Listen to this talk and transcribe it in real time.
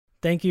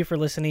Thank you for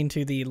listening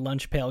to the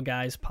Lunch Pail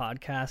Guys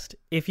podcast.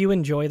 If you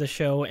enjoy the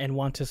show and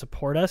want to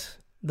support us,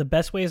 the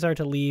best ways are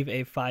to leave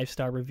a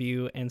 5-star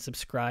review and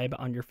subscribe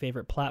on your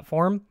favorite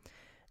platform,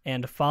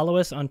 and follow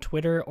us on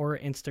Twitter or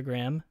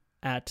Instagram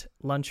at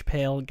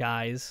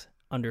lunchpailguys_.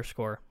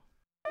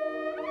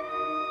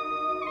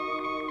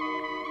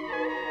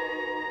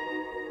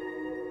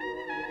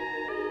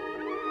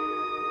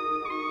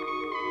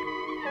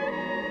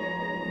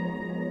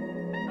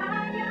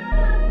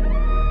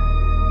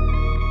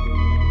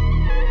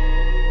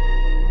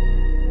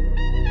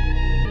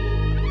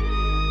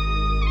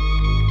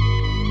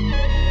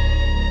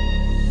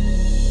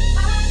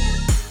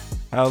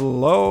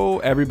 Hello,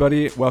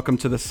 everybody. Welcome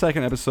to the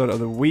second episode of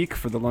the week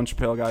for the Lunch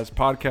Pail Guys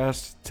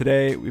podcast.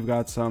 Today, we've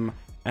got some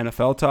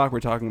NFL talk. We're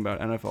talking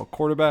about NFL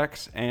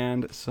quarterbacks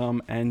and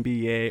some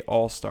NBA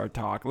All-Star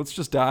talk. Let's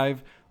just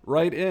dive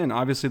right in.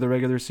 Obviously, the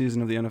regular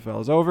season of the NFL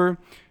is over.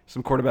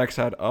 Some quarterbacks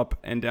had up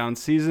and down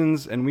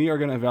seasons, and we are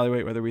going to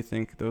evaluate whether we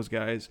think those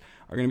guys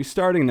are going to be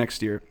starting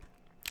next year.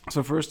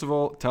 So first of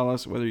all, tell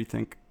us whether you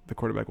think the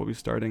quarterback will be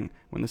starting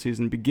when the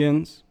season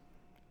begins,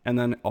 and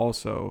then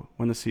also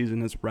when the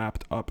season is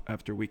wrapped up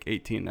after week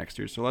 18 next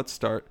year. So let's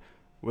start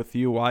with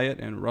you, Wyatt,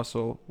 and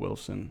Russell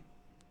Wilson.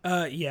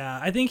 Yeah,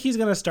 I think he's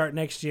going to start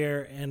next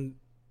year. And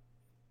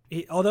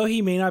although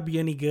he may not be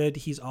any good,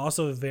 he's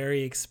also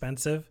very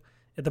expensive.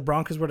 If the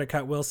Broncos were to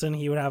cut Wilson,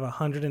 he would have a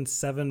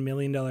 $107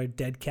 million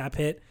dead cap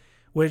hit,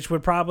 which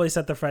would probably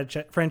set the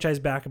franchise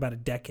back about a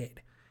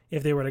decade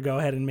if they were to go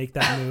ahead and make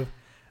that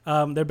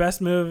move. Their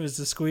best move is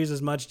to squeeze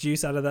as much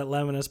juice out of that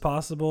lemon as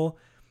possible.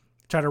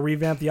 Try to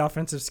revamp the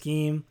offensive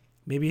scheme,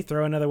 maybe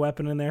throw another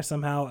weapon in there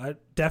somehow.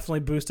 Definitely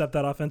boost up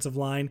that offensive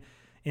line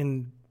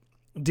and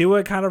do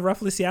what kind of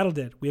roughly Seattle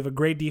did. We have a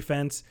great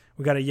defense.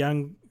 We got a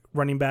young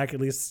running back. At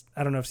least,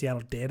 I don't know if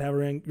Seattle did have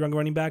a young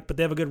running back, but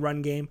they have a good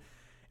run game.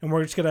 And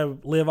we're just going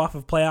to live off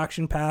of play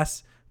action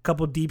pass, a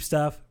couple deep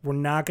stuff. We're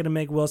not going to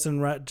make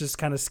Wilson just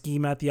kind of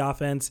scheme out the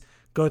offense,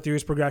 go through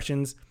his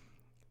progressions.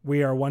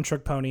 We are a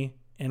one-trick pony,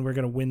 and we're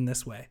going to win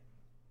this way.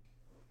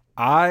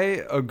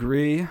 I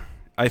agree.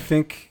 I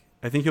think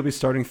he'll be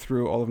starting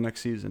through all of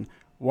next season.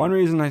 One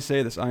reason I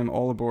say this, I'm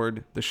all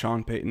aboard the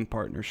Sean Payton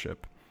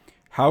partnership.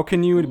 How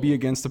can you be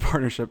against the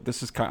partnership?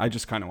 I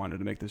just kind of wanted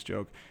to make this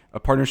joke. A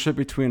partnership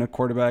between a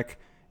quarterback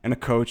and a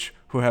coach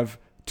who have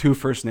 2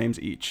 first names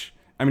each.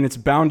 I mean, it's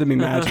bound to be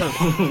magical.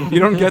 You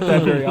don't get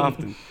that very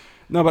often.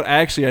 No, but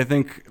actually, I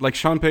think, like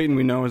Sean Payton,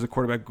 we know is a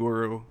quarterback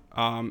guru.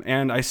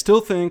 And I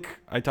still think,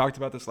 I talked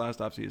about this last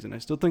offseason, I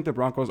still think the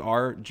Broncos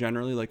are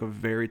generally like a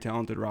very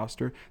talented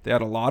roster. They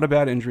had a lot of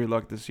bad injury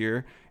luck this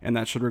year, and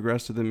that should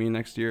regress to the mean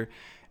next year.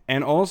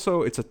 And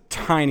also, it's a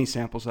tiny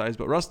sample size,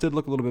 but Russ did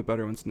look a little bit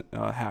better when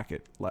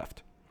Hackett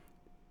left.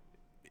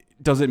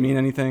 Does it mean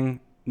anything?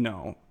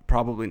 No,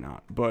 probably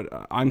not.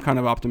 But I'm kind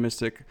of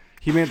optimistic.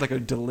 He made like a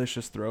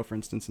delicious throw, for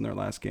instance, in their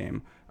last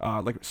game,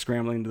 like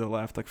scrambling to the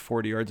left, like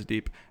 40 yards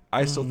deep.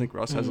 I still think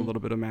Russ has a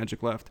little bit of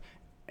magic left.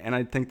 And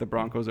I think the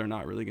Broncos are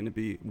not really going to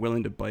be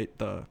willing to bite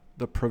the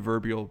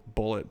proverbial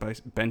bullet by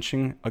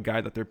benching a guy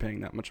that they're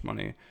paying that much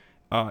money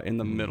in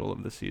the middle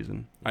of the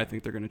season. I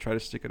think they're going to try to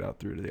stick it out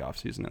through to the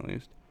offseason at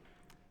least.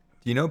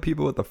 Do you know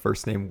people with the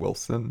first name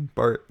Wilson,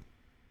 Bart?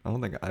 I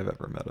don't think I've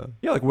ever met him.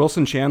 Yeah, like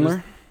Wilson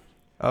Chandler.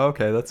 Oh,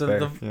 okay, that's fair.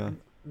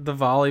 The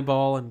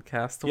volleyball and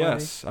Castaway.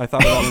 Yes, I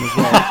thought about him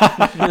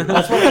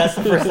as well. That's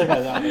the first thing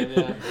I thought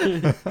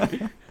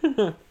of,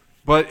 yeah.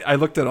 But I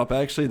looked it up.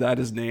 Actually, that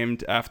is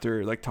named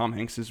after like Tom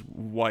Hanks's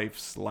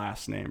wife's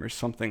last name or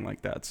something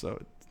like that.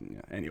 So, yeah,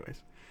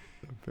 anyways.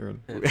 Fair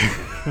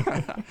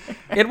enough.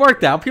 It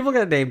worked out. People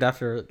get named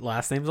after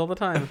last names all the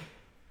time.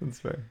 That's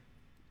fair.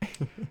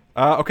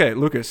 Okay,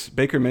 Lucas,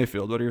 Baker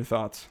Mayfield, what are your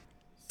thoughts?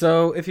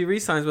 So if he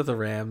re-signs with the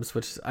Rams,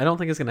 which I don't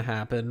think is going to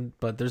happen,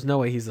 but there's no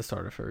way he's the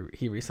starter for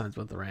he re-signs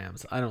with the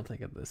Rams. I don't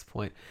think at this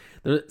point.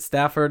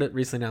 Stafford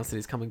recently announced that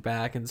he's coming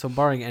back, and so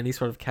barring any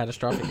sort of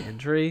catastrophic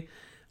injury,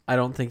 I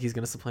don't think he's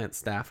going to supplant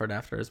Stafford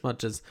after as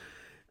much as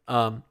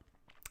the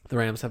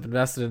Rams have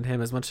invested in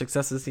him, as much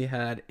success as he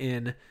had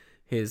in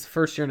his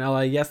first year in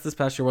LA. Yes, this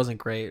past year wasn't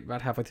great.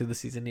 About halfway through the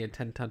season, he had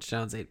 10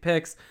 touchdowns, 8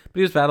 picks, but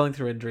he was battling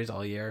through injuries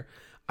all year.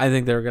 I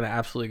think they're going to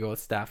absolutely go with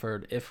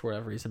Stafford if, for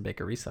whatever reason,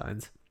 Baker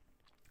re-signs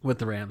with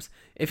the Rams.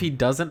 If he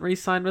doesn't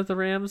re-sign with the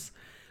Rams,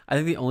 I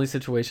think the only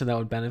situation that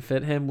would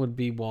benefit him would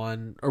be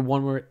one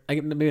where,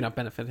 maybe not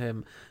benefit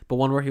him, but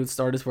one where he would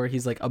start is where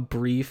he's like a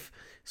brief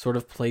sort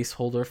of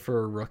placeholder for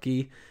a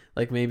rookie.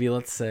 Like maybe,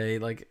 let's say,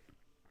 like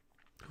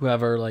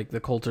whoever, like the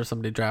Colts or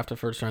somebody draft a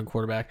first-round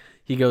quarterback,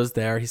 he goes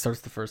there, he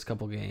starts the first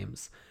couple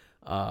games,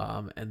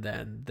 and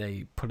then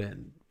they put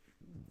in,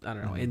 I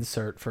don't know,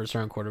 insert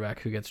first-round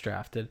quarterback who gets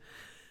drafted.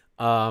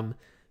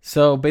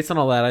 So based on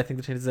all that, I think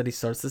the chances that he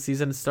starts the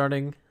season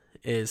starting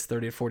is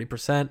 30 to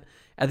 40%.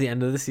 At the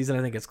end of the season,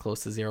 I think it's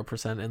close to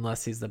 0%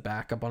 unless he's the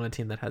backup on a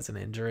team that has an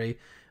injury.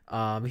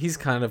 He's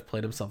kind of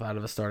played himself out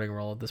of a starting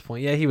role at this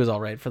point. Yeah, he was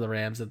all right for the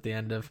Rams at the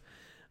end of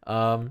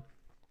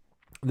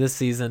this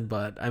season,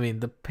 but I mean,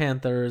 the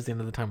Panthers, the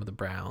end of the time with the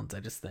Browns, I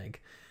just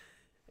think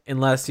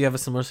unless you have a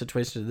similar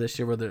situation to this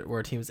year where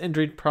a team has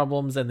injury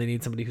problems and they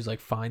need somebody who's like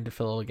fine to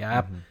fill a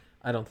gap. Mhm.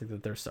 I don't think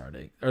that they're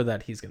starting or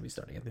that he's going to be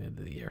starting at the end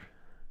of the year.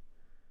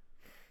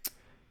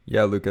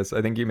 Yeah, Lucas,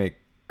 I think you make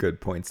good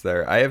points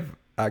there. I have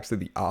actually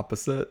the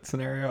opposite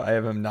scenario. I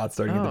have him not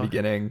starting at the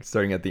beginning,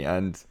 starting at the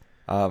end.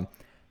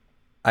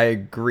 I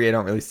agree. I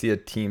don't really see a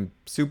team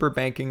super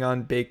banking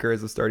on Baker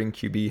as a starting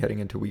QB heading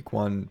into week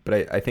 1,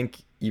 but I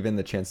think even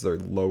the chances are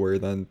lower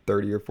than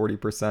 30 or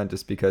 40%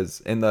 just because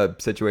in the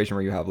situation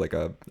where you have like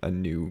a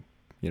new,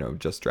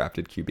 just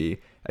drafted QB,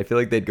 I feel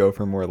like they'd go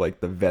for more like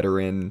the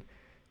veteran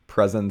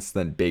presence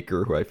than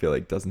Baker, who I feel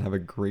like doesn't have a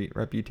great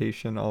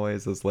reputation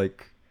always as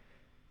like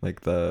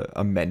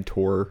a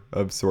mentor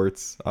of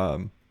sorts.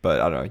 But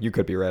I don't know. You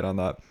could be right on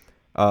that.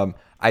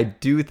 I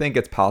do think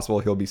it's possible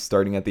he'll be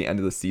starting at the end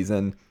of the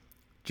season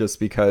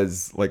just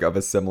because like of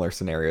a similar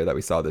scenario that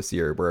we saw this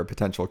year where a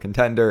potential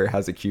contender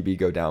has a QB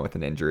go down with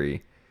an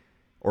injury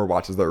or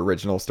watches the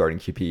original starting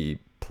QB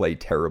play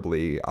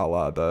terribly a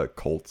la the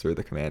Colts or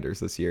the Commanders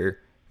this year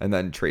and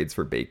then trades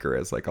for Baker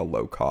as like a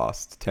low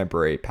cost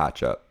temporary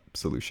patch up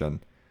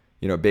solution.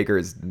 Baker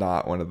is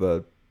not one of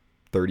the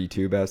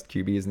 32 best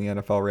QBs in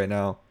the NFL right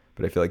now,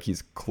 but I feel like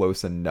he's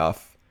close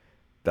enough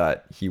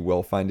that he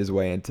will find his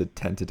way into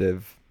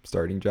tentative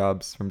starting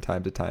jobs from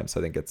time to time. So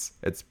I think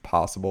it's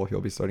possible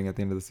he'll be starting at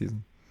the end of the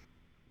season.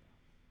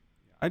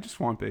 I just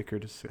want Baker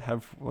to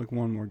have like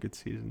one more good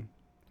season.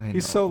 I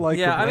He's know. so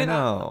likable. Yeah, I mean,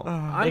 know.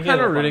 I'm They kind get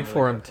of up rooting on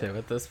for Baker. him too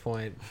at this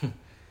point.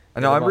 I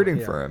know. I'm Yeah. rooting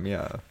for him.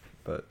 Yeah,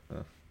 but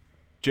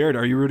Jared,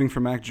 are you rooting for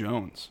Mac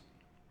Jones?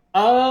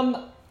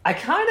 I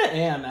kind of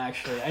am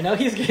actually. I know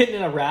he's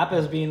getting a rap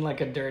as being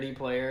like a dirty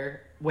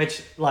player,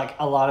 which like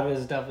a lot of it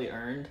is definitely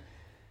earned.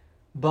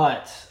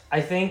 But I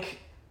think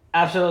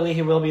absolutely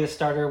he will be the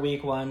starter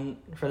week 1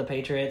 for the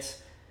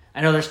Patriots.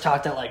 I know there's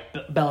talk that like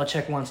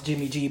Belichick wants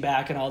Jimmy G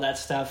back and all that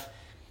stuff.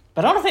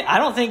 But I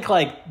don't think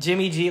like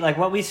Jimmy G, like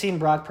what we've seen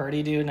Brock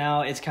Purdy do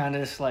now, it's kind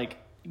of just like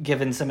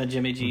giving some of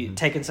Jimmy G,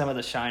 taking some of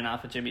the shine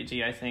off of Jimmy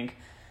G, I think.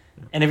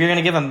 And if you're going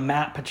to give him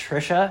Matt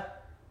Patricia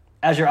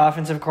as your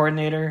offensive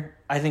coordinator,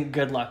 I think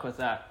good luck with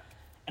that.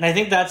 And I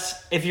think that's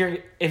if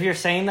you're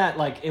saying that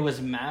like it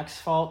was Mac's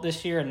fault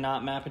this year and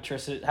not Matt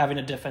Patricia having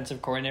a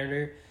defensive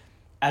coordinator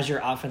as your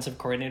offensive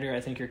coordinator, I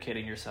think you're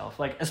kidding yourself.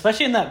 Like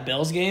especially in that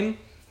Bills game,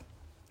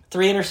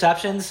 3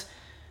 interceptions,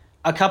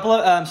 a couple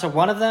of so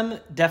one of them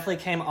definitely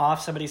came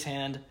off somebody's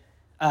hand,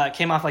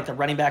 came off like the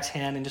running back's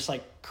hand and just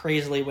like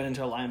crazily went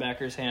into a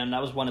linebacker's hand.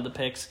 That was one of the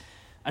picks.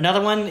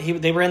 Another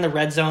one, they were in the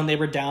red zone, they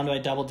were down by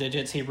double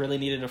digits. He really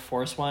needed to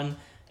force one.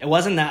 It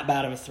wasn't that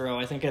bad of a throw.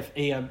 I think if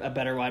a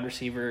better wide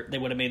receiver, they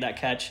would have made that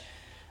catch.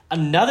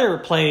 Another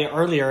play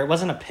earlier, it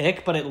wasn't a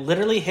pick, but it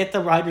literally hit the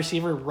wide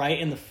receiver right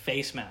in the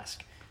face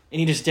mask, and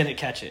he just didn't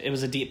catch it. It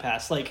was a deep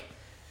pass. Like,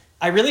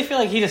 I really feel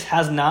like he just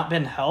has not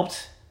been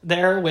helped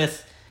there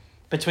with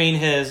between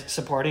his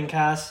supporting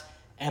cast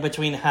and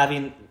between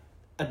having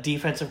a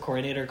defensive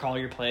coordinator call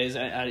your plays.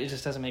 It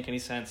just doesn't make any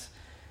sense.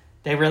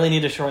 They really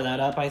need to shore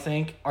that up, I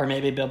think, or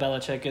maybe Bill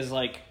Belichick is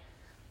like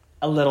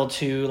a little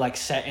too like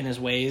set in his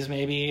ways,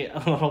 maybe a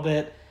little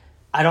bit.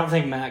 I don't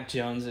think Mac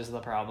Jones is the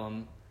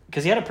problem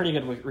because he had a pretty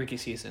good rookie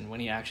season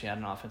when he actually had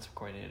an offensive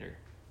coordinator.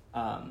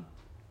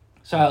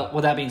 So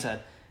with that being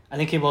said, I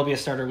think he will be a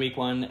starter week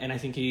 1, and I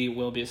think he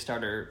will be a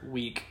starter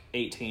week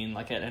 18,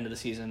 like at the end of the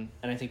season,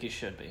 and I think he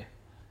should be,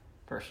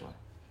 personally.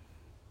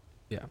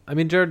 Yeah, I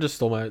mean, Jared just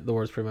stole the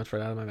words pretty much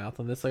right out of my mouth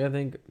on this. Like, I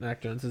think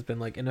Mac Jones has been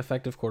like an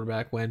effective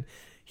quarterback when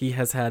he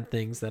has had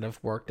things that have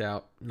worked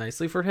out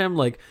nicely for him.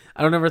 Like,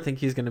 I don't ever think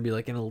he's going to be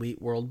like an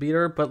elite world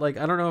beater, but like,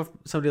 I don't know if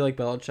somebody like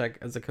Belichick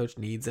as a coach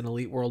needs an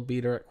elite world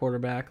beater at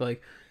quarterback.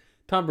 Like,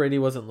 Tom Brady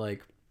wasn't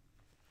like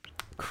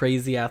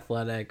crazy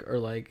athletic or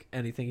like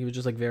anything. He was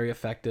just like very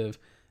effective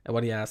at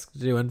what he asked to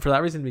do, and for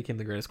that reason, became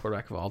the greatest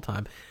quarterback of all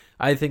time.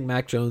 I think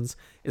Mac Jones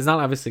is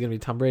not obviously going to be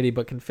Tom Brady,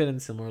 but can fit in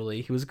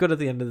similarly. He was good at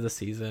the end of the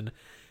season,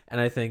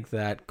 and I think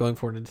that going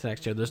forward into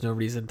next year, there's no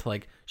reason to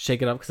like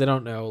shake it up because I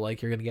don't know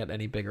like you're going to get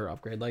any bigger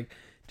upgrade. Like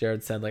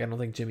Jared said, like I don't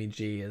think Jimmy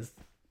G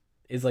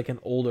is like an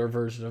older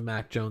version of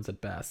Mac Jones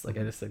at best. Like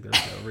I just think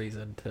there's no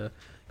reason to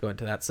go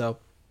into that. So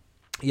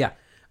yeah,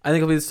 I think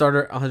he'll be the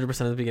starter 100%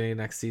 at the beginning of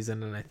next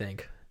season, and I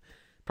think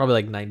probably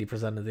like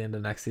 90% at the end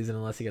of next season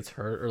unless he gets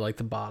hurt or like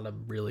the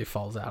bottom really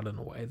falls out in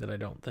a way that I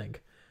don't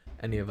think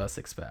any of us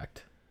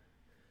expect.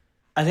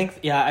 I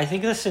think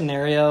the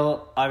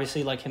scenario,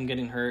 obviously, like him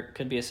getting hurt,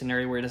 could be a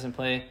scenario where he doesn't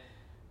play.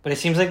 But it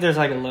seems like there's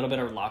like a little bit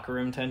of locker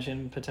room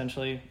tension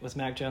potentially with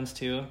Mac Jones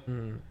too.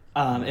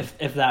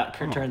 If that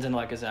turns into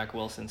like a Zach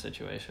Wilson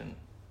situation,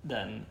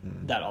 then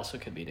that also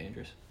could be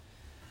dangerous.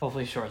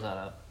 Hopefully, he shores that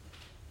up.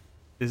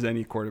 Is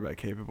any quarterback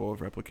capable of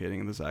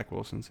replicating the Zach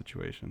Wilson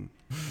situation?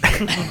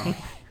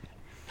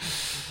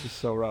 It's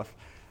so rough.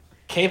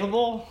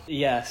 Capable?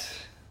 Yes.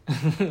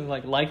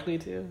 Like likely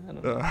to? I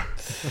don't know.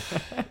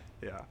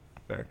 Yeah,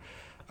 fair.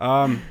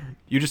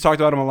 You just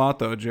talked about him a lot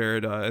though,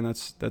 Jared, and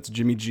that's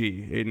Jimmy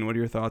G. Aiden, what are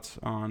your thoughts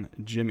on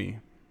Jimmy?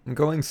 I'm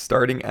going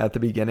starting at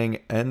the beginning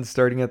and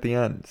starting at the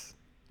end.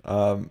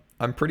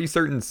 I'm pretty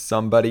certain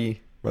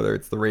somebody whether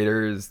it's the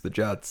Raiders, the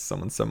Jets,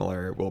 someone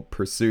similar, will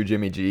pursue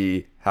Jimmy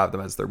G, have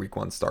them as their week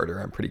 1 starter.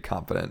 I'm pretty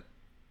confident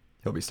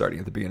he'll be starting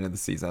at the beginning of the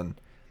season.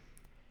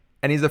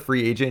 And he's a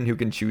free agent who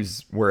can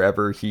choose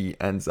wherever he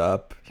ends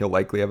up. He'll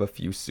likely have a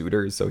few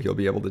suitors, so he'll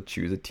be able to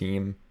choose a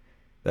team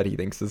that he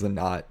thinks is a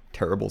not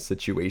terrible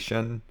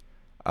situation.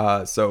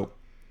 So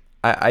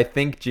I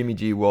think Jimmy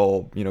G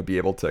will, be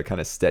able to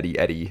kind of steady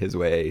Eddie his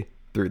way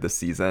through the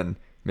season.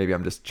 Maybe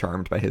I'm just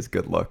charmed by his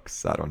good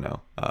looks. I don't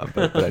know.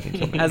 But I think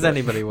he'll make As it.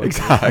 anybody would.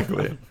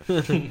 Exactly.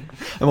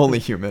 I'm only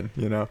human,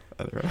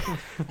 Anyway.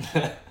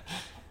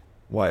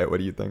 Wyatt, what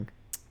do you think?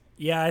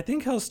 Yeah, I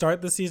think he'll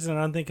start the season.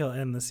 I don't think he'll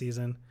end the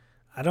season.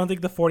 I don't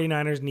think the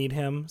 49ers need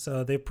him,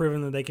 so they've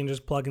proven that they can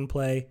just plug and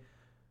play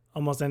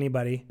almost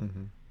anybody.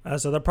 Mm-hmm.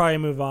 So they'll probably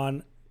move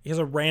on. Here's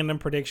a random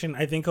prediction.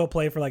 I think he'll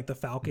play for like the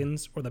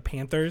Falcons or the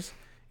Panthers,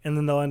 and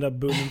then they'll end up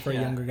booming for a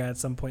younger guy at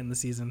some point in the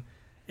season.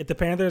 If the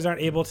Panthers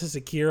aren't able to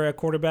secure a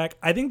quarterback,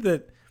 I think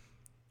that,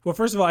 well,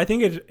 first of all, I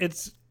think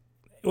it's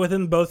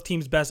within both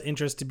teams' best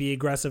interest to be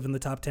aggressive in the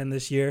top 10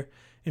 this year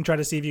and try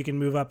to see if you can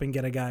move up and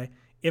get a guy.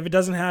 If it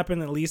doesn't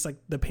happen, at least like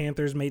the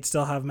Panthers may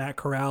still have Matt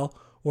Corral,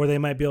 or they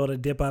might be able to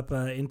dip up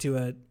into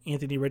a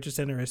Anthony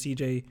Richardson or a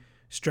CJ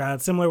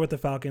Stroud, similar with the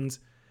Falcons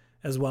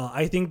as well.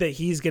 I think that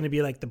he's going to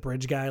be like the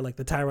bridge guy, like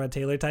the Tyrod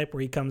Taylor type, where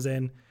he comes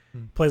in,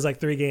 plays like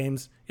 3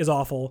 games, is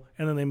awful,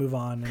 and then they move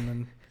on,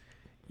 and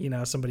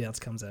then somebody else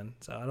comes in.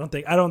 So I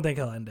don't think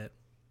he'll end it.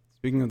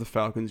 Speaking of the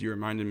Falcons, you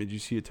reminded me. Did you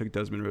see it took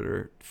Desmond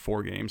Ridder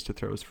 4 games to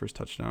throw his first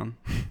touchdown?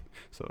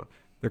 So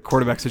their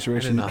quarterback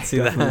situation not see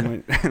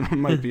definitely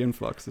might be in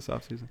flux this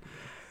offseason.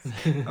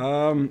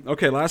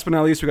 Okay, last but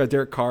not least, we got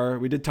Derek Carr.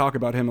 We did talk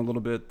about him a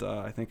little bit.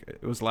 I think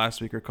it was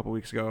last week or a couple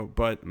weeks ago.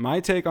 But my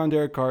take on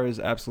Derek Carr is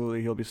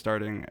absolutely he'll be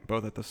starting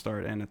both at the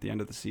start and at the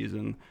end of the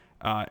season.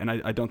 And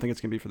I don't think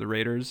it's going to be for the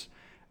Raiders.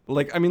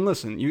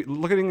 Listen, you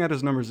looking at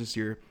his numbers this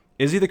year,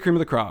 is he the cream of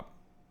the crop?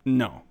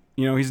 No.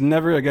 He's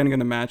never again going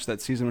to match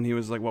that season when he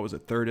was like, what was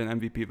it, 3rd in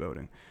MVP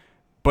voting.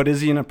 But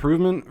is he an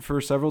improvement for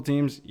several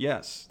teams?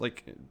 Yes.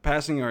 Like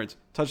passing yards,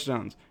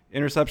 touchdowns,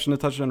 interception to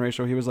touchdown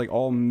ratio, he was like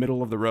all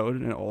middle of the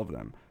road in all of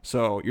them.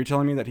 So you're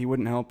telling me that he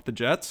wouldn't help the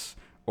Jets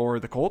or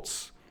the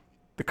Colts,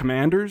 the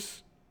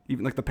Commanders,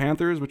 even like the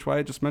Panthers, which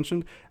I just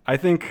mentioned? I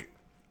think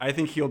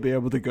he'll be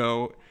able to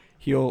go.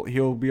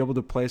 He'll be able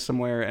to play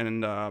somewhere,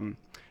 and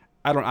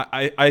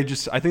I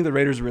think the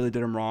Raiders really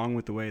did him wrong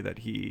with the way that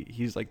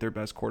he's like their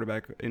best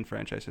quarterback in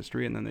franchise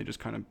history, and then they just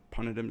kind of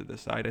punted him to the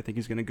side. I think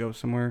he's going to go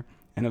somewhere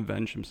and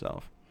avenge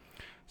himself.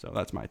 So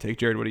that's my take.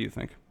 Jared, what do you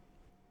think?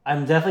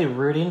 I'm definitely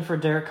rooting for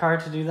Derek Carr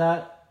to do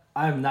that.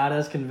 I'm not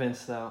as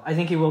convinced, though. I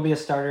think he will be a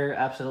starter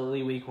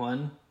absolutely week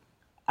 1.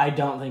 I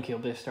don't think he'll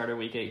be a starter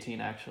week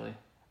 18, actually.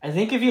 I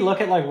think if you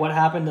look at like what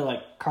happened to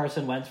like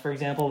Carson Wentz, for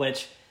example,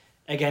 which,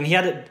 again, he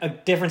had a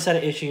different set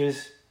of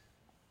issues.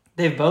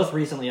 They've both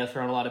recently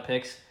thrown a lot of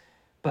picks,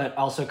 but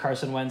also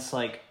Carson Wentz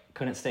like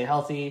couldn't stay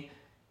healthy.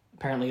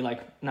 Apparently,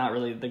 like not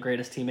really the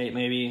greatest teammate,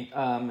 maybe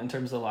in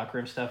terms of the locker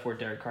room stuff. Where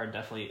Derek Carr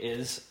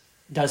definitely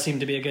does seem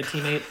to be a good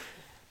teammate.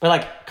 But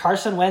like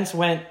Carson Wentz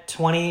went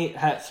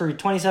through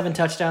 27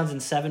 touchdowns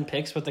and 7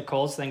 picks with the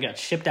Colts, then got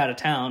shipped out of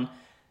town,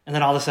 and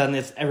then all of a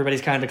sudden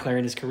everybody's kind of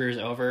declaring his career is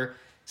over.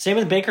 Same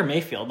with Baker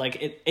Mayfield. Like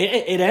it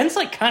ends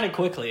like kind of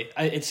quickly.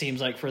 It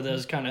seems like for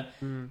those kind of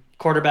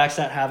quarterbacks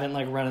that haven't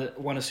like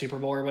won a Super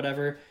Bowl or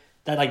whatever,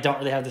 that like don't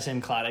really have the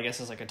same clout, I guess,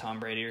 as like a Tom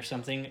Brady or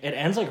something. It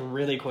ends like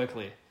really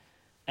quickly,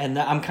 and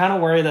I'm kind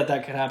of worried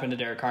that could happen to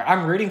Derek Carr.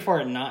 I'm rooting for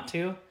it not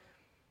to,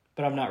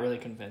 but I'm not really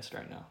convinced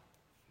right now.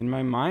 In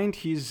my mind,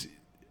 he's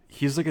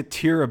like a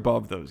tier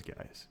above those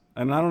guys.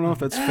 And I don't know if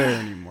that's fair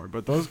anymore,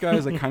 but those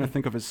guys I kind of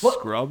think of as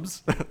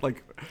scrubs,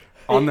 like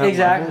on that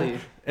level.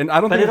 And I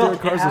don't think Derek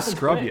Carr's a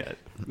scrub yet.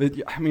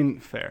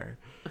 Fair.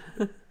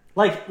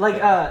 Like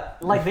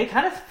they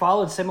kind of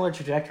followed similar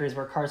trajectories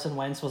where Carson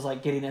Wentz was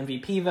like getting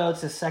MVP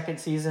votes his 2nd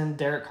season,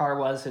 Derek Carr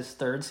was his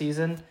 3rd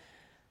season,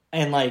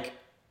 and like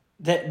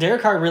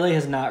Derek Carr really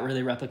has not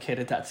really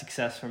replicated that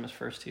success from his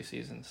first 2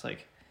 seasons.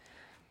 Like,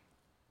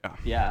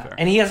 yeah, fair.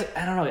 And he has,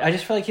 I don't know, I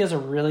just feel like he has a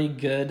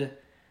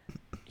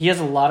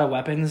lot of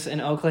weapons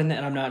in Oakland,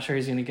 and I'm not sure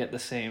he's going to get the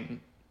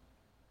same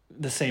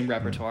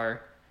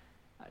repertoire,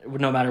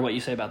 no matter what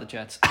you say about the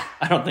Jets.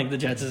 I don't think the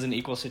Jets is an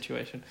equal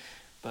situation,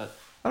 but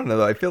I don't know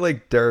though. I feel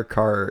like Derek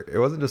Carr, it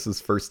wasn't just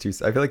his first 2.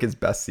 I feel like his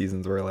best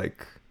seasons were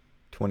like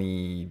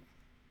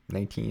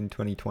 2019,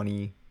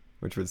 2020,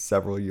 which was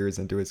several years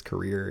into his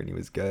career, and he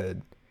was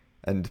good.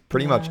 And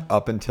pretty much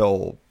up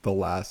until the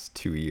last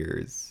 2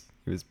 years,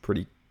 he was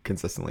pretty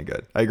consistently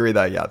good. I agree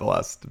that, the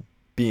last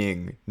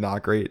being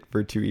not great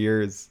for 2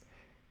 years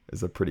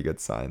is a pretty good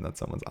sign that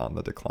someone's on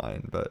the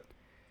decline, but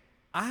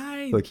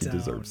I feel like he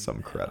deserves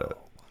some credit.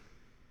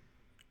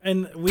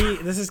 And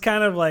this is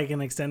kind of like an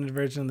extended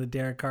version of the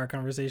Derek Carr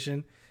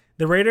conversation.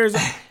 The Raiders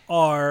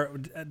are,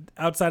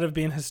 outside of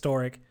being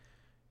historic,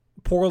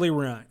 poorly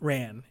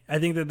ran. I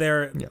think that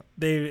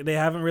they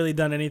haven't really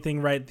done anything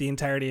right the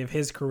entirety of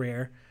his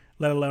career,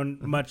 let alone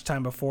much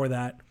time before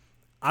that.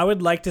 I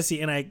would like to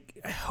see, and I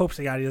hope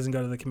to God he doesn't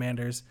go to the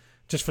Commanders,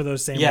 just for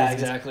those same Yeah,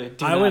 reasons. exactly.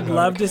 Do I not would go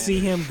love to to see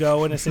Commanders. him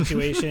go in a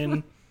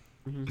situation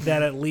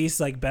that at least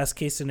like best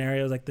case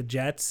scenarios like the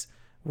Jets,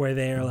 where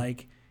they are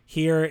like,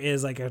 here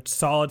is like a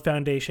solid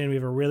foundation. We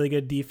have a really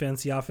good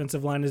defense. The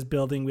offensive line is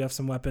building. We have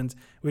some weapons.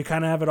 We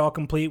kind of have it all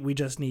complete. We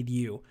just need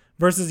you.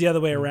 Versus the other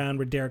way around,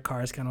 where Derek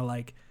Carr is kind of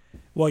like,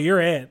 well, you're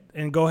it,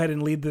 and go ahead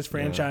and lead this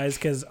franchise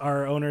because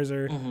our owners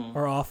are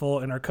awful,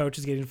 and our coach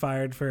is getting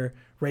fired for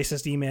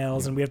racist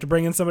emails, and we have to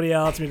bring in somebody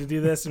else. We have to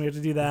do this, and we have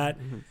to do that,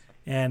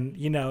 and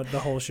the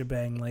whole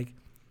shebang. Like,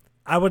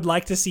 I would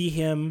like to see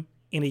him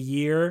in a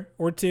year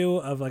or two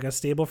of like a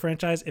stable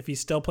franchise. If he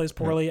still plays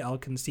poorly, I'll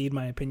concede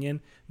my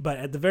opinion. But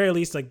at the very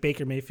least, like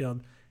Baker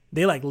Mayfield,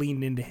 they like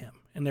leaned into him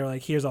and they were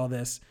like, here's all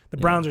this. The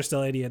Browns are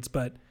still idiots,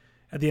 but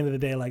at the end of the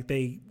day, like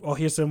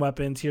here's some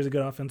weapons. Here's a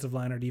good offensive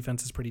line. Our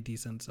defense is pretty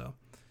decent. So,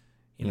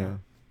 you know,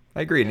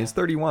 I agree. And he's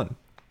 31,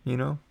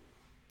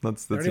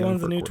 that's 31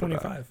 is the new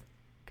 25.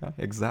 Okay,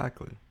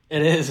 exactly.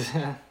 It is.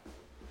 A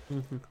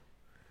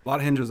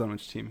lot hinges on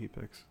which team he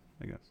picks,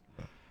 I guess.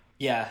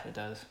 Yeah, it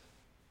does.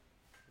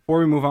 Before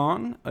we move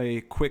on,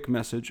 a quick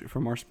message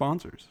from our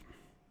sponsors.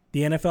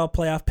 The NFL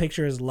playoff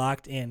picture is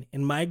locked in,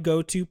 and my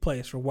go-to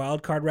place for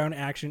wild card round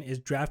action is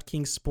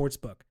DraftKings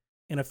Sportsbook,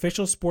 an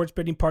official sports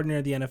betting partner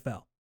of the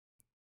NFL.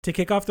 To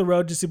kick off the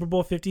road to Super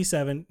Bowl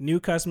 57, new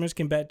customers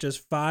can bet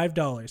just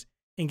 $5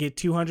 and get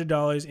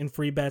 $200 in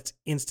free bets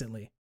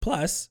instantly.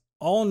 Plus,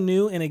 all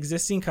new and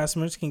existing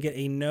customers can get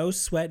a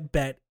no-sweat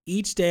bet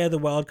each day of the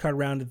wild card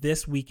round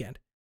this weekend.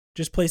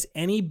 Just place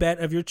any bet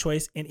of your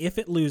choice, and if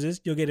it loses,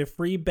 you'll get a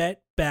free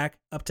bet back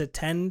up to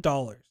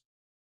 $10.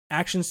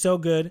 Action's so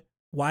good,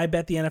 why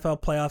bet the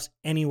NFL playoffs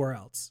anywhere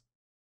else?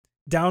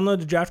 Download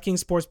the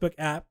DraftKings Sportsbook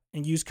app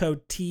and use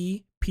code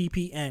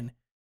TPPN.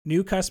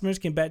 New customers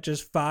can bet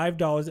just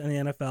 $5 in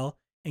the NFL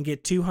and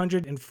get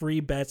 $200 in free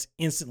bets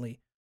instantly,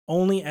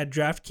 only at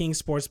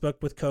DraftKings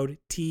Sportsbook with code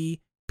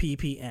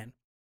TPPN.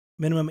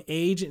 Minimum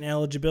age and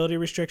eligibility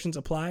restrictions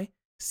apply.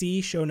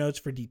 See show notes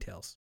for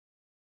details.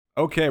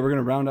 Okay, we're going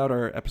to round out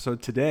our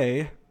episode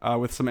today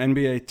with some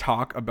NBA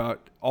talk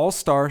about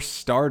all-star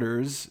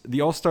starters. The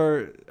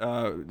all-star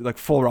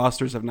full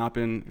rosters have not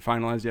been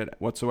finalized yet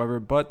whatsoever,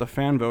 but the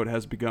fan vote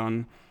has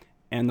begun,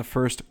 and the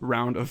first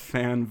round of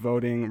fan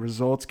voting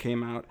results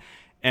came out,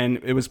 and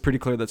it was pretty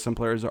clear that some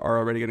players are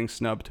already getting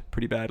snubbed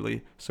pretty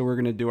badly. So we're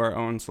going to do our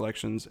own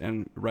selections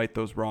and right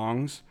those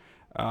wrongs.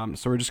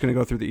 So we're just going to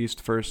go through the East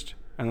first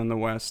and then the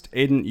West.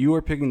 Aiden, you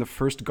are picking the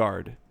first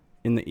guard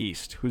in the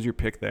East. Who's your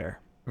pick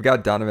there? I've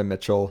got Donovan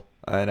Mitchell,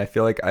 and I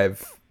feel like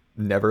I've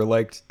never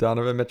liked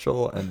Donovan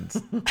Mitchell and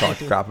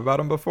talked crap about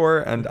him before,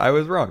 and I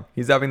was wrong.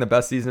 He's having the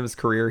best season of his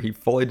career. He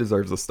fully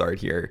deserves a start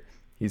here.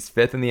 He's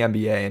fifth in the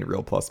NBA in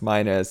real plus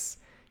minus.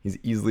 He's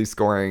easily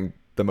scoring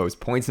the most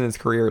points in his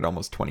career at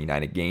almost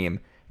 29 a game,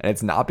 and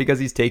it's not because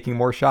he's taking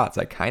more shots.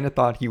 I kind of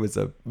thought he was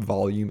a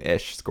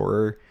volume-ish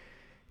scorer.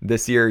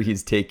 This year,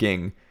 he's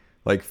taking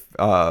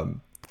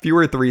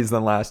fewer threes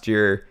than last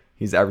year.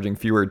 He's averaging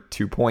fewer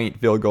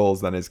 2-point field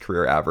goals than his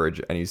career average,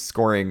 and he's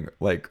scoring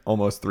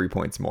almost 3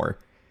 points more.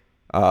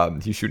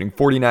 He's shooting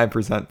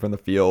 49% from the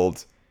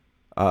field,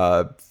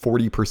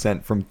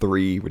 40% from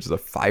three, which is a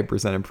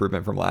 5%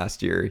 improvement from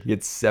last year. He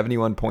had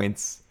 71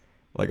 points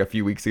a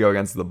few weeks ago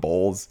against the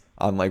Bulls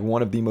on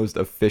one of the most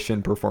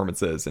efficient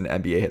performances in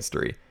NBA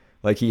history.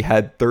 He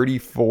had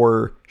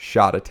 34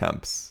 shot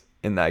attempts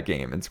in that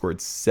game and scored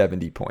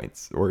 71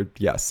 points.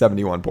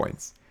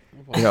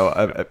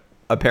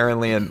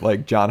 Apparently in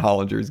John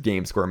Hollinger's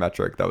game score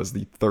metric, that was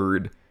the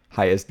third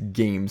highest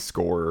game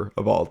score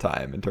of all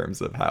time in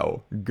terms of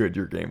how good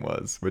your game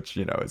was, which,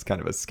 is kind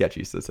of a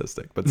sketchy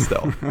statistic, but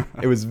still,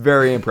 it was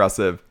very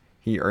impressive.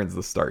 He earns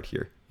the start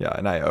here. Yeah,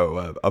 and I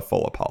owe a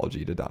full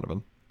apology to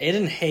Donovan.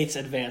 Aiden hates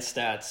advanced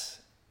stats.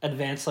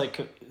 Advanced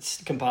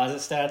composite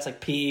stats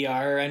like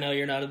PER. I know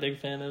you're not a big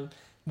fan of.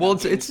 Well,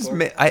 it's just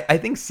I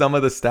think some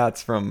of the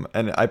stats from,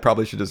 and I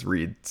probably should just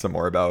read some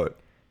more about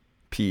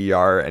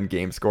PER and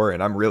game score,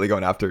 and I'm really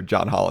going after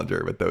John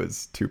Hollinger with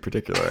those two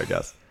particular, I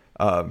guess.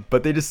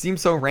 But they just seem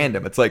so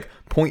random. It's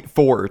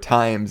 0.4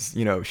 times,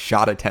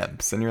 shot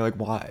attempts, and you're like,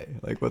 why?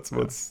 What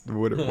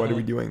are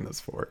we doing this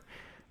for?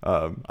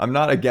 I'm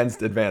not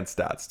against advanced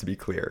stats, to be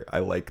clear. I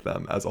like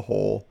them as a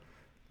whole,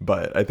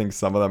 but I think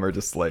some of them are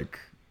just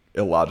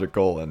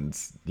illogical, and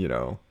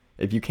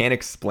if you can't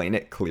explain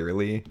it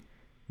clearly,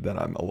 then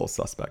I'm a little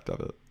suspect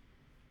of it.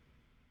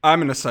 I'm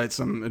going to cite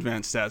some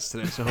advanced stats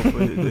today, so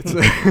hopefully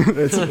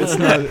it's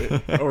not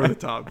over the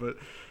top. But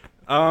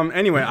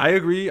anyway, I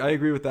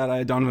agree with that. I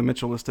had Donovan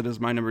Mitchell listed as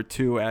my number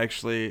 2.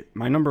 Actually,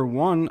 my number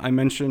 1,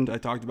 I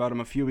talked about him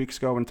a few weeks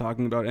ago when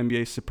talking about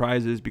NBA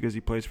surprises because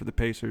he plays for the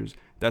Pacers.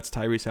 That's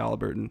Tyrese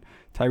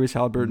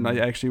Haliburton. I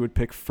actually would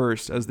pick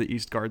first as the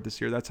East guard this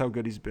year. That's how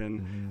good he's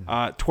been.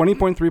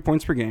 20.3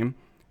 points per game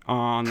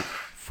on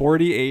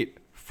 48,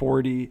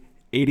 40,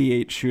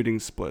 88 shooting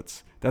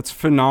splits. That's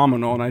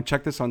phenomenal, and I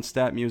checked this on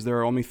StatMuse. There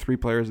are only 3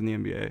 players in the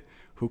NBA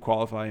who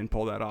qualify and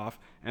pull that off.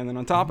 And then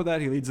on top of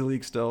that, he leads the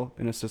league still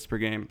in assists per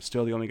game,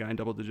 still the only guy in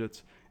double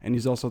digits, and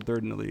he's also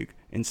third in the league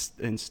in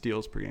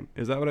steals per game.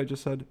 Is that what I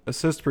just said?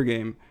 Assists per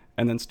game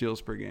and then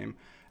steals per game.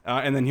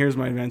 And then here's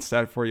my advanced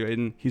stat for you,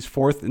 Aiden. He's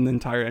 4th in the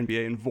entire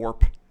NBA in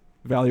VORP,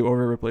 value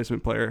over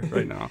replacement player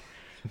right now.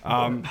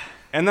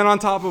 And then on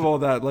top of all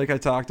that, like I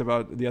talked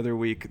about the other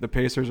week, the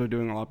Pacers are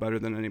doing a lot better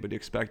than anybody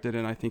expected,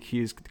 and I think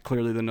he's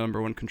clearly the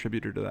number one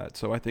contributor to that.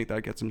 So I think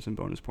that gets him some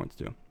bonus points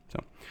too.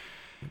 So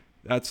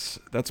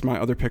that's my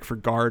other pick for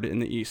guard in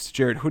the East.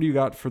 Jared, who do you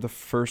got for the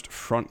first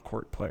front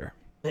court player?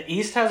 The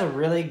East has a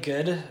really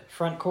good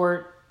front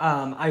court.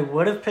 I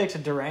would have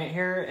picked Durant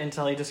here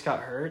until he just got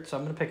hurt, so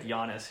I'm going to pick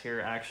Giannis here,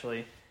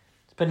 actually.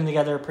 He's putting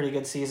together a pretty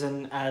good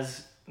season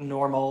as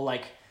normal,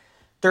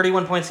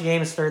 31 points a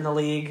game is 3rd in the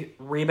league.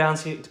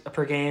 Rebounds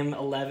per game,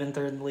 11th,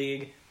 3rd in the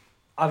league.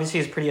 Obviously,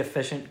 he's pretty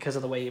efficient because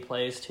of the way he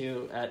plays,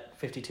 too, at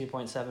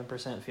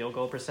 52.7% field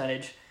goal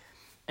percentage.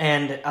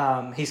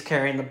 And he's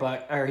carrying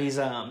he's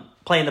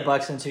playing the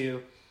Bucks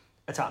into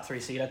a top 3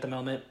 seed at the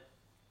moment.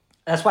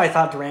 That's why I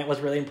thought Durant was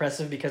really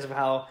impressive, because of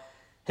how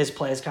his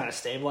play has kind of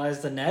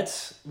stabilized the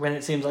Nets when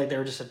it seems like they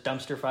were just a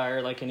dumpster fire,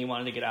 and he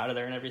wanted to get out of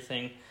there and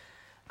everything.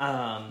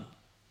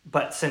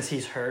 But since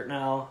he's hurt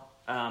now,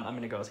 I'm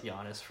going to go with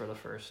Giannis for the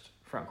first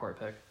front court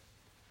pick.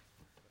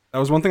 That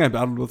was one thing I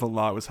battled with a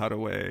lot, was how to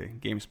weigh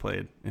games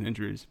played and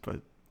injuries,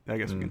 but I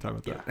guess we can talk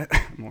about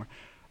that more.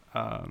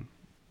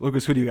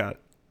 Lucas, who do you got?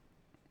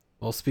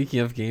 Well, speaking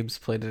of games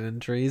played and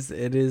injuries,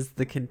 it is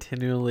the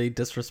continually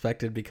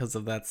disrespected because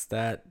of that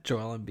stat,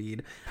 Joel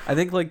Embiid. I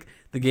think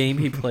the game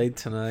he played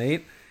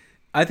tonight,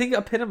 I think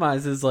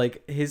epitomizes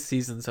his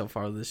season so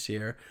far this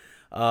year.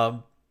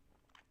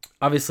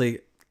 Obviously,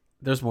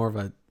 there's more of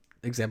a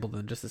example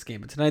than just this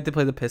game. But tonight they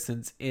played the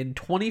Pistons. In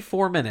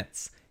 24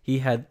 minutes, he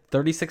had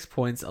 36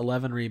 points,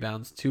 11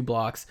 rebounds, 2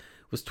 blocks,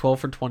 was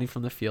 12 for 20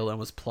 from the field, and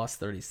was plus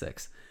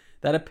 36.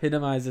 That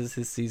epitomizes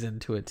his season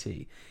to a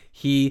T.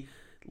 He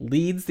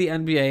leads the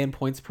NBA in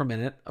points per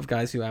minute of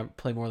guys who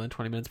play more than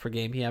 20 minutes per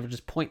game. He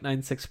averages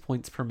 0.96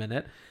 points per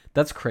minute.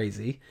 That's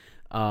crazy.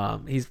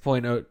 He's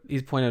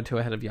 0.02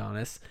 ahead of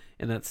Giannis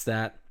in that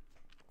stat.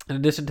 In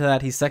addition to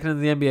that, he's second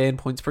in the NBA in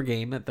points per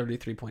game at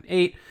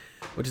 33.8,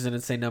 which is an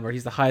insane number.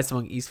 He's the highest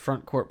among East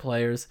front court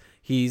players.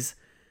 He's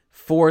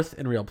 4th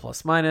in real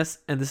plus minus,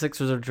 and the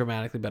Sixers are a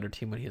dramatically better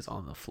team when he is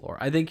on the floor.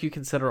 I think you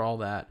consider all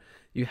that,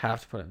 you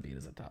have to put Embiid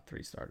as a top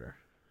 3 starter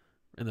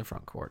in the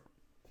front court.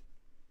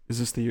 Is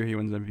this the year he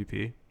wins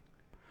MVP?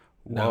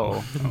 No.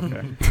 Whoa.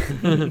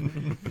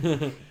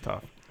 Okay.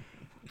 Tough.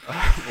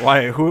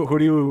 Why? Who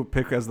do you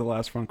pick as the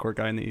last front court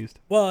guy in the East?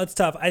 Well, it's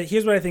tough.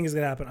 Here's what I think is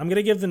going to happen. I'm going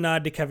to give the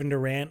nod to Kevin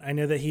Durant. I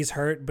know that he's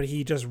hurt, but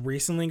he just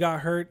recently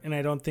got hurt, and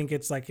I don't think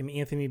it's like an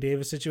Anthony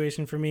Davis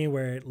situation for me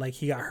where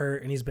he got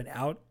hurt and he's been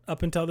out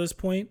up until this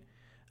point.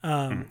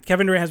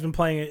 Kevin Durant has been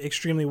playing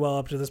extremely well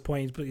up to this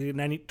point.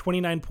 He's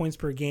 29 points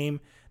per game.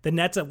 The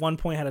Nets at one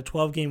point had a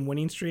 12-game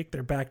winning streak.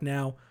 They're back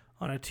now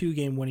on a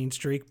 2-game winning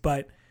streak.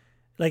 But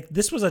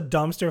this was a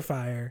dumpster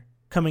fire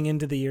coming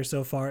into the year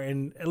so far,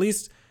 and at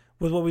least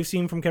with what we've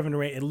seen from Kevin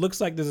Durant, it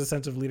looks like there's a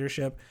sense of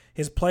leadership.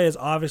 His play is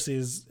obviously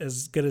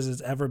as good as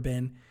it's ever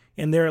been,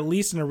 and they're at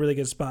least in a really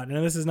good spot.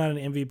 Now, this is not an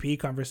MVP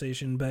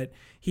conversation, but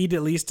he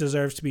at least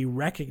deserves to be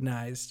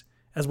recognized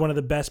as one of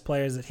the best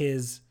players at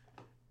his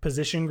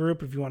position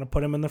group, if you want to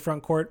put him in the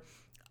front court.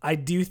 I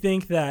do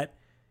think that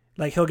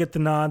he'll get the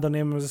nod, they'll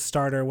name him as a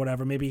starter or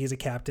whatever. Maybe he's a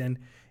captain.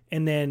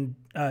 And then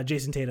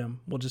Jason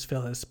Tatum will just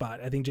fill his spot.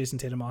 I think Jason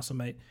Tatum also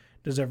might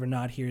deserve a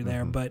nod here or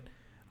there, but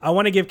I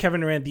want to give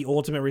Kevin Durant the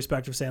ultimate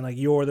respect of saying,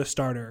 you're the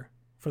starter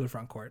for the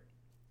front court.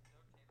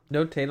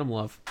 No Tatum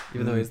love,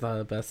 even though he's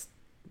the best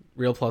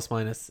real plus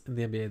minus in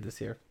the NBA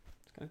this year.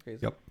 It's kind of crazy.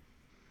 Yep.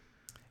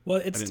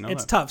 Well,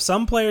 it's tough.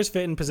 Some players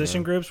fit in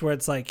position groups where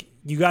it's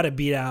you got to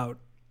beat out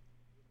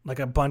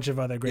a bunch of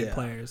other great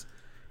players.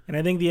 And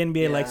I think the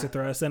NBA likes to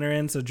throw a center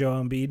in, so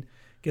Joel Embiid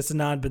gets a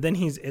nod. But then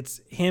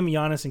it's him,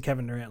 Giannis, and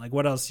Kevin Durant.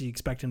 What else do you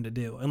expect him to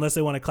do? Unless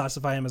they want to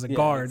classify him as a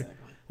guard,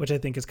 which I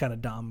think is kind of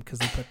dumb because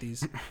they put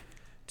these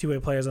two-way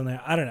players on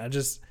there. I don't know.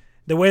 Just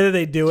the way that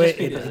they do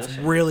it's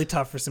really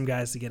tough for some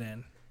guys to get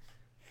in.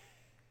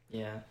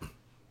 Yeah.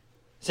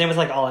 Same with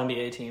all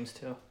NBA teams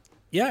too.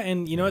 Yeah,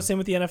 and you know what? Same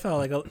with the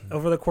NFL.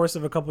 Over the course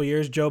of a couple of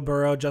years, Joe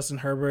Burrow, Justin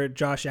Herbert,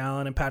 Josh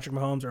Allen, and Patrick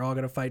Mahomes are all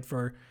going to fight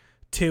for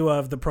 2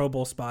 of the Pro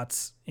Bowl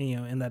spots,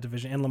 in that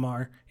division, and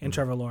Lamar and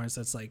Trevor Lawrence.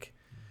 That's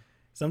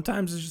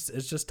sometimes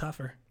it's just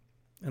tougher,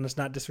 and it's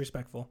not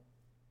disrespectful.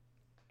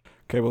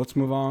 Okay, well, let's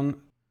move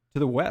on to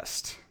the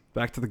West.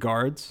 Back to the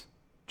guards.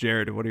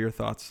 Jared, what are your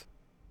thoughts?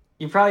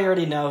 You probably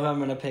already know who I'm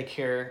going to pick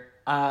here.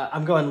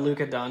 I'm going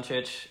Luka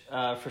Doncic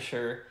for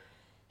sure.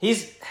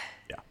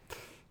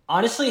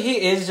 Honestly,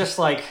 he is just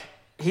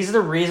he's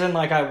the reason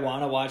I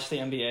want to watch the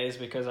NBA is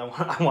because I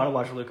want to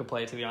watch Luka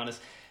play, to be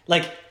honest.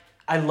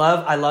 I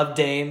love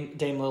Dame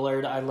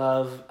Lillard. I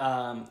love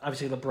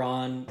obviously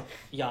LeBron,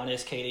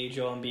 Giannis, KD,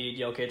 Joel Embiid,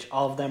 Jokic.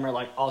 All of them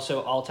are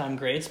also all-time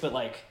greats,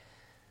 but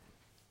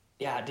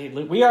yeah,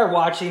 dude, we are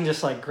watching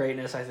just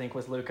greatness, I think,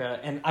 with Luka.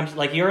 And I'm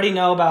you already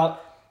know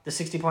about the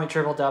 60-point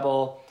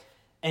triple-double,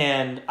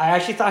 and I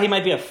actually thought he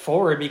might be a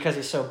forward because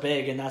he's so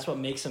big, and that's what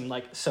makes him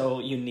so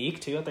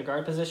unique too at the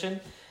guard position.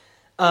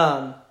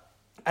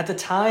 At the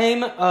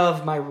time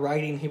of my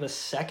writing, he was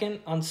second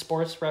on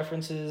Sports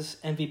Reference's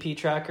MVP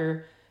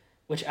tracker,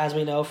 which, as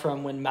we know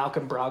from when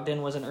Malcolm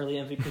Brogdon was an early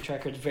MVP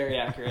tracker, it's very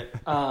accurate.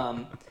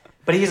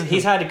 But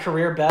he's had a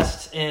career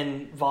best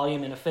in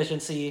volume and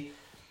efficiency.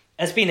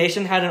 SB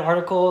Nation had an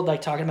article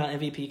like talking about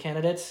MVP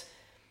candidates,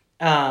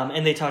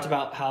 and they talked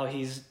about how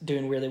he's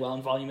doing really well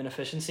in volume and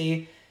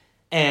efficiency.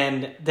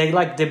 And they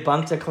like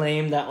debunked a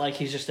claim that like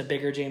he's just a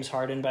bigger James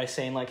Harden by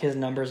saying like his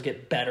numbers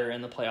get better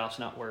in the playoffs,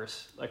 not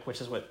worse, like which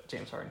is what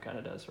James Harden kind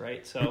of does,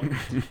 right? So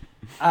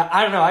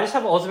I don't know. I just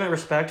have ultimate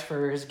respect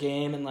for his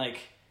game, and like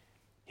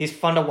he's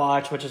fun to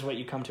watch, which is what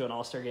you come to an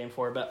All-Star game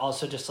for. But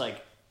also just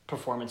like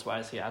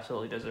performance-wise, he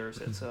absolutely deserves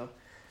it. So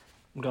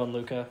I'm going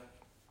Luka.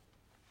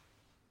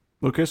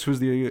 Lucas, who's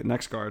the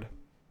next guard?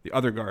 The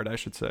other guard, I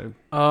should say.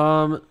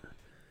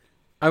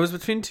 I was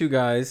between two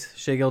guys,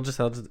 Shai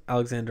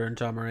Gilgeous-Alexander and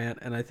Ja Morant,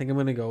 and I think I'm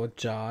going to go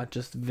with Ja,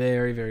 just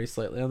very, very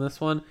slightly on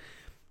this one.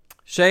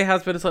 Shai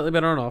has been slightly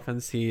better on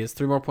offense. He has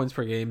 3 more points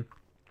per game,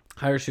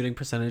 higher shooting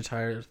percentage,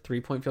 higher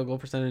 3-point field goal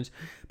percentage,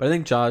 but I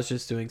think Ja is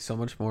just doing so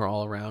much more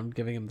all around,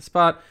 giving him the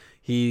spot.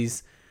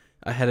 He's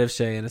ahead of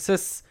Shai in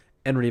assists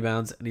and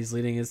rebounds, and he's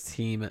leading his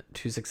team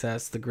to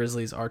success. The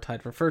Grizzlies are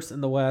tied for first in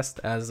the West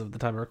as of the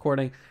time of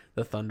recording.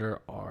 The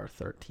Thunder are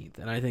 13th,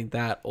 and I think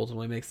that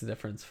ultimately makes the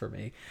difference for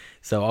me.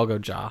 So I'll go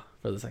Ja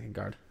for the second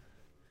guard.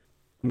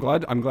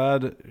 I'm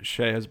glad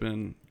Shai has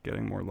been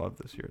getting more love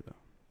this year,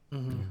 though.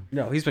 Mm-hmm.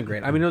 No, he's been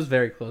great. I mean, it was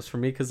very close for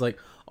me because, like,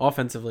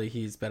 offensively,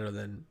 he's better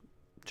than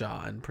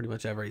Ja in pretty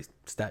much every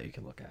stat you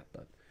can look at.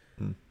 But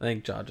I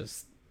think Ja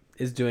just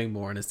is doing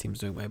more, and his team's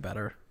doing way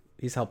better.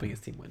 He's helping his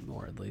team win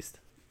more, at least.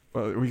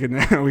 Well, we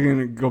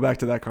can go back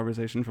to that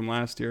conversation from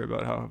last year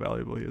about how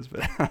valuable he is. But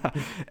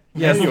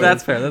yes, anyway.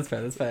 That's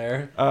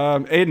fair.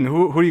 Aiden,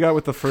 who do you got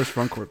with the first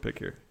front court pick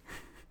here?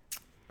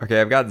 Okay,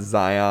 I've got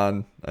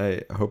Zion.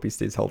 I hope he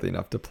stays healthy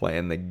enough to play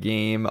in the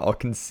game. I'll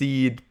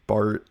concede,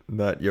 Bart,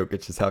 that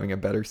Jokic is having a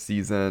better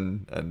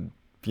season and,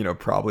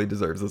 probably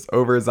deserves this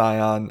over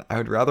Zion. I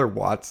would rather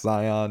watch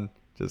Zion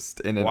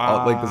just in this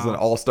is an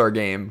all-star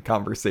game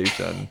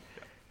conversation.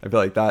 I feel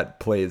like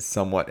that plays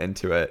somewhat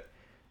into it.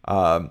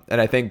 And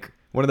I think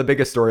one of the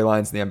biggest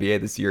storylines in the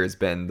NBA this year has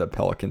been the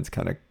Pelicans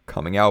kind of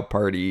coming out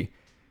party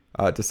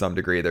to some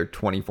degree. They're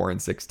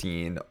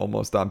 24-16,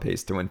 almost on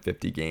pace to win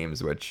 50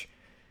 games, which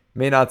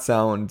may not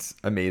sound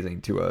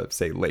amazing to a,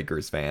 say,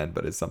 Lakers fan,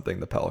 but is something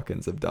the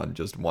Pelicans have done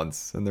just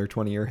once in their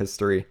 20-year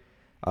history.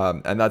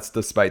 And that's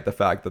despite the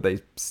fact that they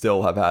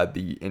still have had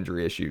the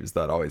injury issues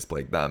that always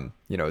plague them.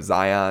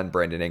 Zion,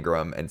 Brandon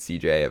Ingram, and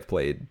CJ have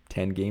played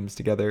 10 games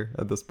together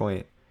at this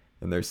point,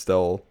 and they're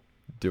still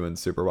doing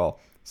super well.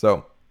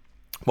 So,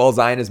 while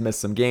Zion has missed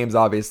some games,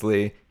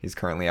 obviously, he's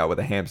currently out with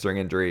a hamstring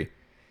injury.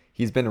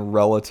 He's been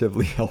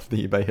relatively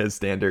healthy by his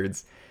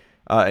standards,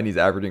 and he's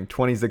averaging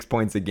 26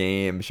 points a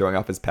game, showing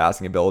off his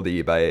passing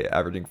ability by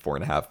averaging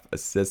 4.5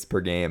 assists per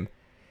game.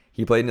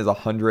 He played in his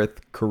 100th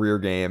career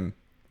game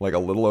like a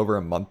little over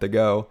a month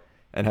ago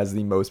and has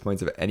the most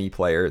points of any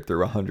player through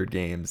 100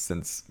 games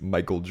since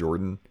Michael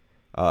Jordan.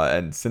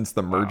 And since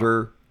the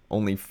merger,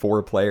 only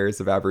 4 players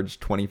have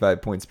averaged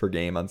 25 points per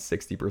game on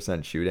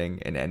 60% shooting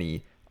in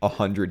any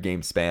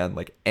 100-game span,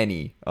 like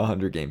any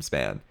 100-game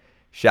span.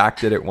 Shaq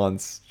did it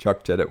once,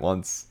 Chuck did it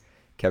once,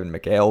 Kevin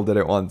McHale did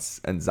it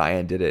once, and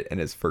Zion did it in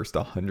his first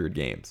 100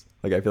 games.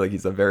 Like, I feel like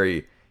he's a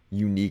very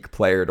unique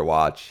player to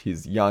watch.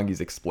 He's young,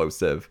 he's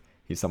explosive.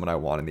 He's someone I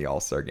want in the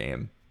All-Star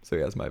game. So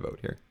he has my vote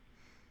here.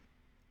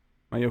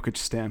 My Jokic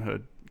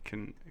stanhood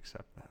can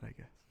accept that, I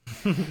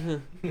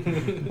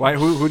guess. Why?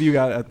 Who do you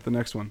got at the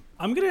next one?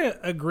 I'm going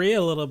to agree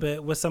a little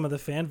bit with some of the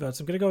fan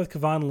votes. I'm going to go with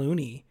Kevon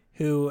Looney,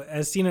 who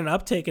has seen an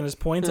uptake in his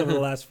points over the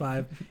last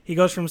 5. He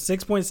goes from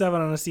 6.7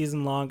 on a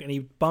season long, and he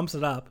bumps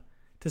it up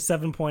to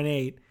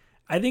 7.8.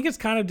 I think it's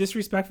kind of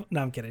disrespectful.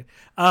 No, I'm kidding.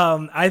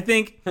 I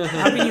think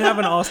how can you have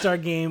an all-star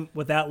game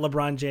without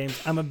LeBron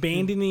James? I'm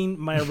abandoning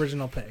my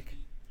original pick.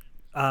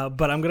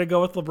 But I'm going to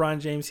go with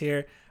LeBron James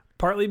here,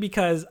 partly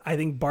because I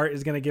think Bart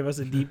is going to give us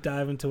a deep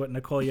dive into what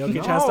Nikola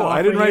Jokic has to offer.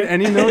 I didn't write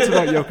any notes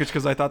about Jokic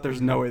because I thought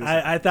there's no way.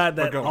 I thought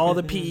that all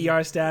the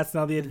PER stats and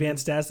all the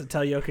advanced stats that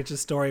tell Jokic's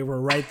story were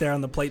right there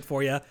on the plate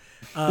for you.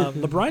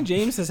 LeBron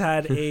James has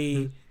had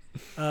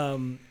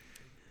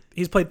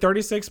he's played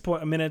 36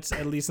 minutes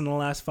at least in the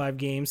last 5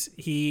 games.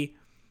 He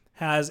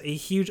has a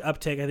huge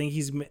uptick. I think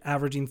he's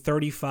averaging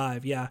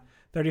 35. Yeah,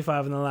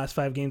 35 in the last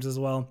 5 games as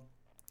well.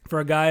 For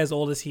a guy as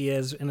old as he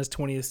is in his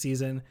 20th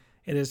season,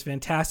 it is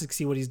fantastic to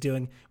see what he's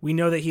doing. We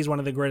know that he's one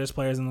of the greatest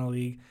players in the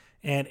league,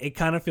 and it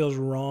kind of feels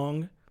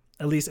wrong,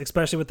 at least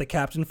especially with the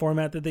captain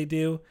format that they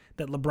do,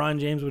 that LeBron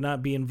James would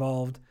not be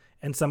involved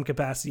in some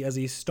capacity as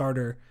a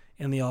starter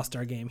in the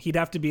All-Star game. He'd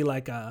have to be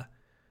like a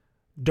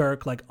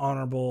Dirk, like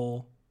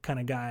honorable kind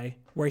of guy,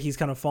 where he's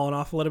kind of fallen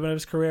off a little bit of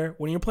his career.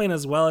 When you're playing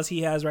as well as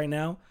he has right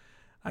now,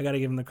 I got to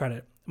give him the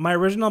credit. My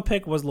original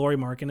pick was Lauri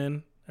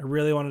Markkanen. I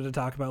really wanted to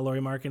talk about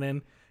Lauri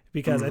Markkanen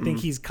because I think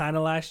he's kind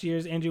of last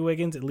year's Andrew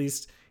Wiggins. At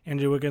least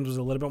Andrew Wiggins was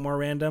a little bit more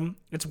random.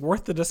 It's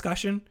worth the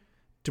discussion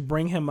to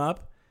bring him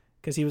up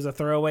because he was a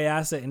throwaway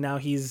asset, and now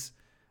he's,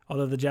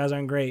 although the Jazz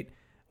aren't great,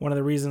 one of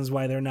the reasons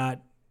why they're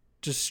not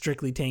just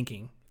strictly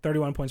tanking.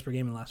 31 points per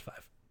game in the last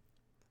 5.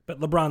 But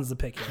LeBron's the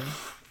pick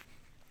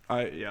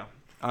here.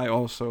 I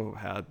also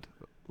had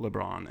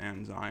LeBron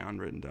and Zion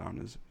written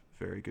down as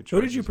very good choices.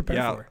 Who did you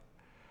prepare for?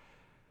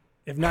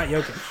 If not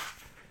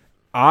Jokic.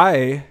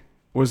 I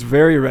was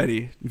very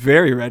ready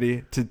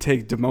to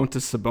take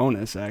Domantas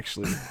Sabonis,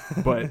 actually.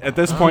 But at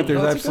this point,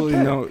 there's absolutely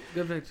no...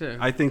 Good pick, too.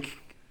 I think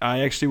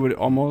I actually would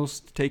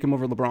almost take him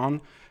over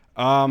LeBron.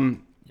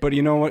 But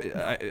you know what?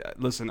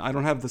 Listen, I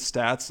don't have the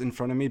stats in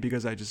front of me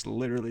because I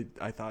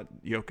thought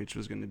Jokic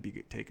was going to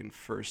be taken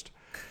first.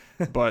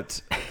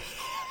 But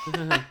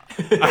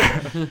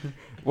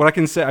what I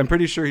can say, I'm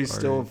pretty sure he's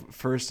still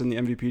first in the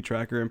MVP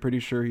tracker. I'm pretty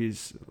sure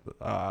he's,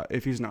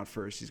 if he's not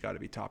first, he's got to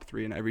be top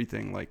 3 in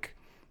everything, like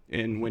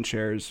in win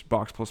shares,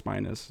 box plus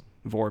minus,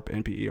 VORP,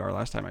 and PER.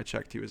 Last time I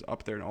checked, he was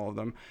up there in all of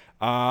them.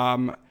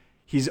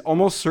 He's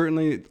almost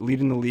certainly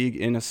leading the league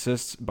in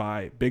assists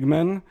by big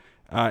men.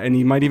 And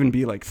he might even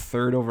be like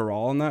 3rd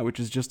overall in that, which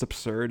is just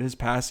absurd. His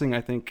passing,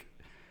 I think,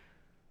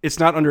 it's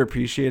not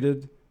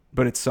underappreciated,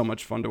 but it's so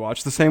much fun to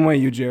watch. The same way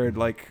you, Jared,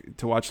 like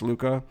to watch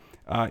Luka.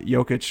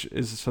 Jokic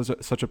is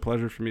such a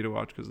pleasure for me to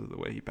watch because of the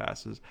way he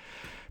passes.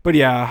 But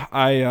yeah,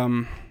 I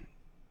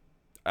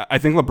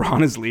think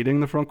LeBron is leading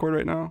the front court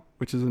right now,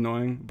 which is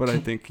annoying. But I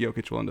think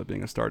Jokic will end up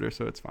being a starter,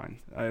 so it's fine.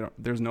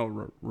 There's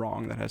no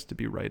wrong that has to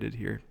be righted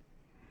here.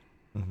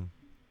 Mm-hmm.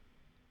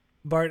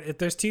 Bart, if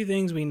there's 2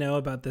 things we know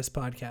about this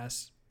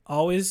podcast,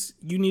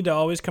 you need to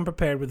always come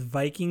prepared with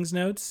Vikings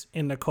notes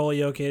and Nikola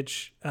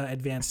Jokic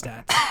advanced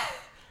stats.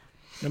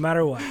 No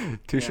matter what.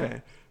 Touche. Yeah.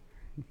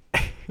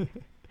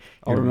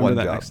 I'll remember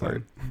that next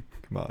time.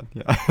 Come on.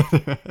 Yeah.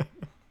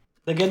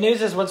 The good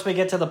news is once we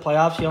get to the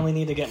playoffs, you only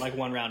need to get like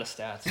 1 round of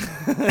stats.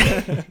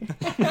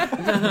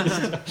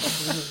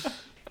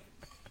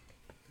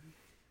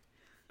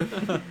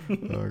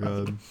 Oh,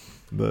 God.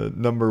 The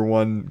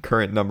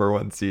current number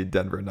one seed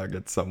Denver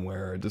Nuggets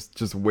somewhere,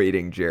 just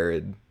waiting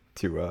Jared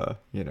to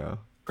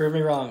Prove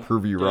me wrong.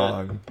 Prove you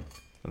wrong.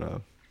 I don't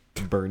know.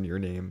 Burn your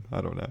name.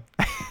 I don't know.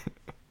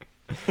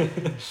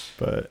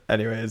 But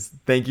anyways,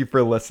 thank you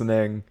for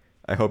listening.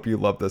 I hope you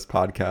love this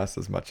podcast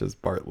as much as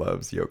Bart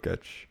loves Jokic.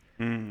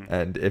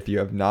 And if you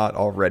have not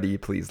already,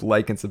 please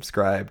like and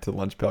subscribe to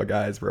Lunch Pail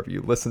Guys wherever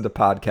you listen to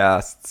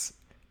podcasts,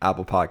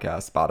 Apple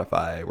Podcasts,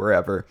 Spotify,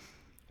 wherever.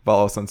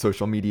 Follow us on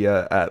social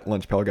media at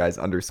lunchpailguys_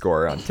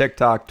 on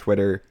TikTok,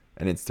 Twitter,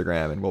 and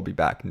Instagram, and we'll be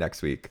back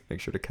next week. Make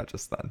sure to catch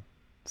us then.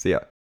 See ya.